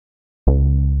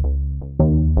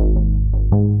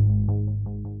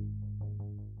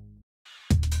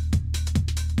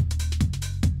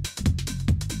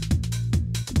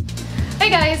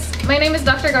My name is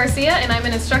Dr. Garcia and I'm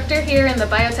an instructor here in the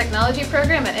biotechnology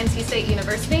program at NC State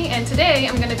University, and today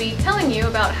I'm going to be telling you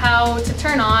about how to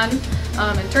turn on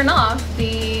and turn off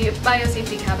the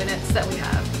biosafety cabinets that we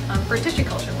have for tissue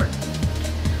culture work.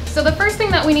 So the first thing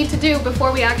that we need to do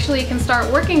before we actually can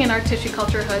start working in our tissue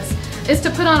culture hoods is to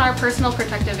put on our personal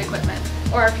protective equipment,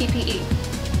 or our PPE.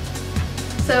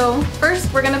 So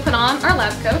first we're going to put on our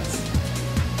lab coats,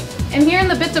 and here in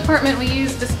the bit department we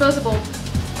use disposable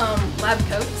lab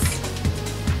coats.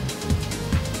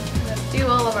 Let's do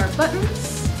all of our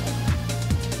buttons.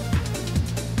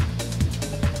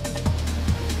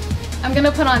 I'm going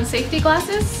to put on safety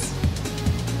glasses,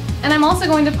 and I'm also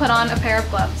going to put on a pair of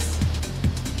gloves.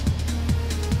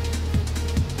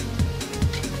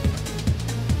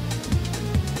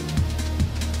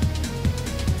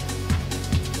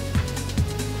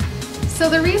 So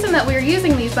the reason that we're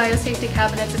using these biosafety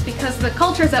cabinets is because the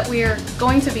cultures that we're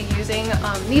going to be using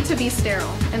need to be sterile.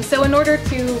 And so in order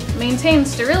to maintain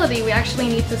sterility, we actually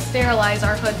need to sterilize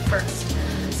our hood first.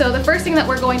 So the first thing that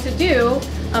we're going to do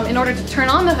in order to turn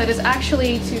on the hood is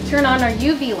actually to turn on our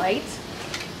UV light.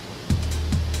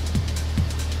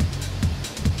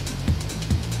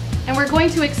 And we're going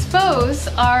to expose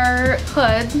our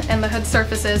hood and the hood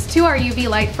surfaces to our UV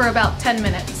light for about 10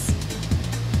 minutes.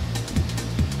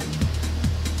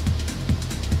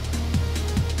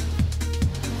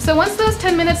 So once those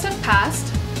 10 minutes have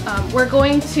passed, we're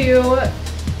going to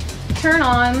turn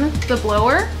on the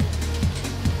blower,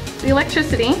 the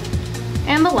electricity,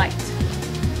 and the light.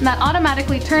 And that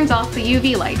automatically turns off the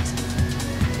UV light.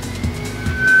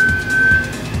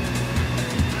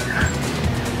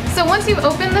 So once you've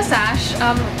opened the sash,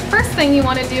 first thing you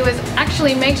want to do is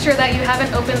actually make sure that you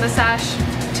haven't opened the sash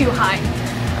too high.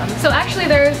 So actually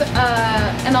there's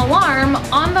an alarm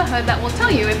on the hood that will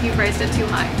tell you if you've raised it too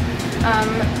high.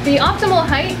 The optimal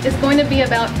height is going to be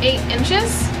about 8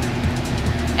 inches,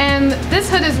 and this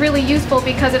hood is really useful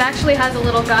because it actually has a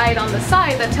little guide on the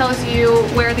side that tells you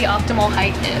where the optimal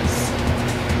height is.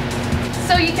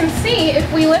 So you can see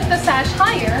if we lift the sash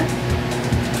higher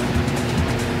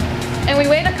and we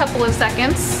wait a couple of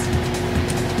seconds,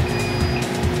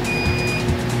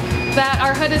 that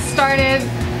our hood has started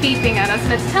beeping at us,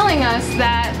 and it's telling us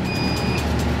that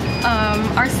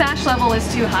our sash level is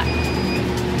too high.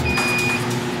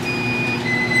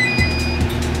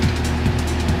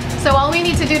 So all we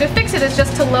need to do to fix it is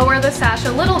just to lower the sash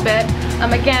a little bit,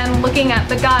 again looking at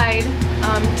the guide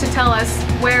to tell us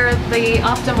where the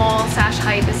optimal sash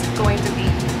height is going to be.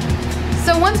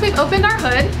 So once we've opened our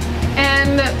hood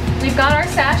and we've got our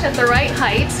sash at the right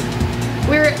height,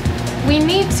 we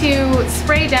need to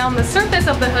spray down the surface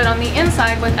of the hood on the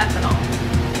inside with ethanol.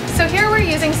 So here we're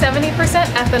using 70%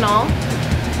 ethanol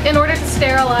in order to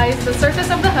sterilize the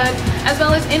surface of the hood as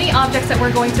well as any objects that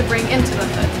we're going to bring into the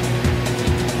hood.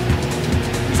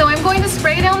 So I'm going to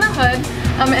spray down the hood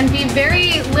and be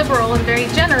very liberal and very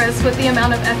generous with the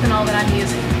amount of ethanol that I'm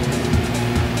using.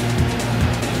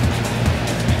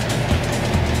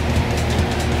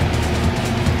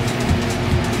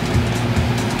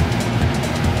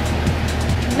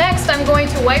 Next, I'm going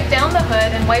to wipe down the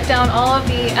hood and wipe down all of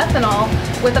the ethanol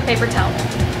with a paper towel.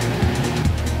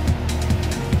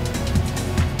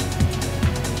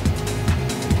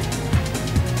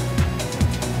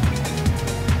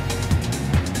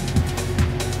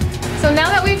 So now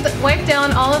that we've wiped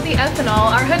down all of the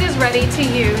ethanol, our hood is ready to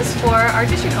use for our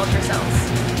tissue culture cells.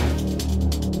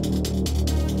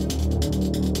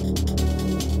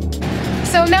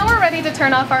 So now we're ready to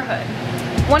turn off our hood.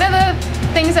 One of the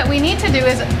things that we need to do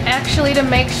is actually to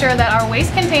make sure that our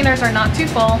waste containers are not too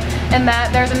full and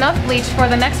that there's enough bleach for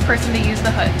the next person to use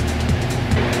the hood.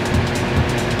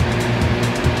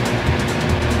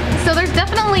 So there's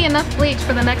definitely enough bleach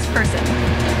for the next person.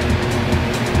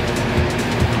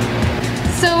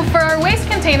 So for our waste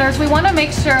containers, we want to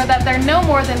make sure that they're no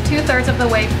more than 2/3 of the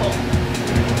way full.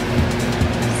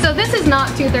 So this is not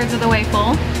 2/3 of the way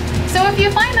full. So if you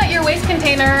find that your waste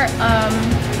container,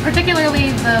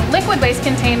 particularly the liquid waste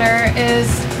container, is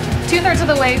 2/3 of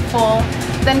the way full,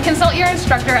 then consult your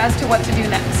instructor as to what to do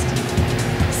next.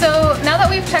 So now that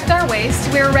we've checked our waste,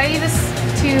 we're ready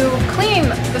to clean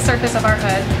the surface of our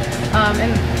hood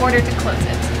in order to close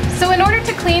it. So in order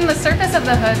to clean the surface of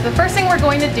the hood, the first thing we're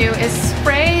going to do is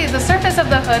spray the surface of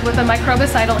the hood with a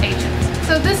microbicidal agent.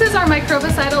 So this is our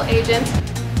microbicidal agent.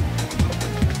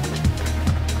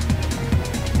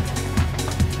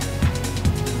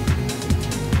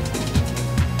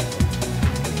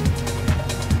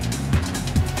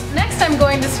 Next, I'm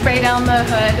going to spray down the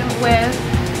hood with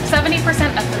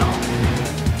 70% ethanol.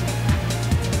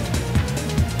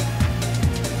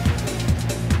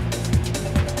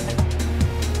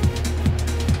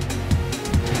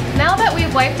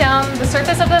 We've wiped down the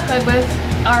surface of the hood with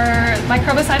our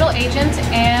microbicidal agent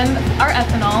and our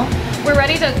ethanol. We're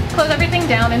ready to close everything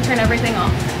down and turn everything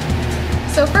off.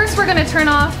 So first we're going to turn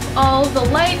off all the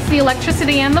lights, the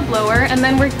electricity, and the blower, and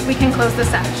then we can close the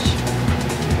sash.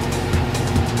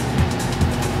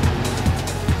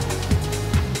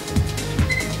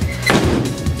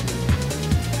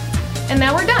 And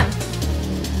now we're done.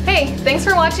 Hey, thanks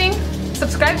for watching.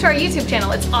 Subscribe to our YouTube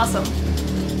channel, it's awesome.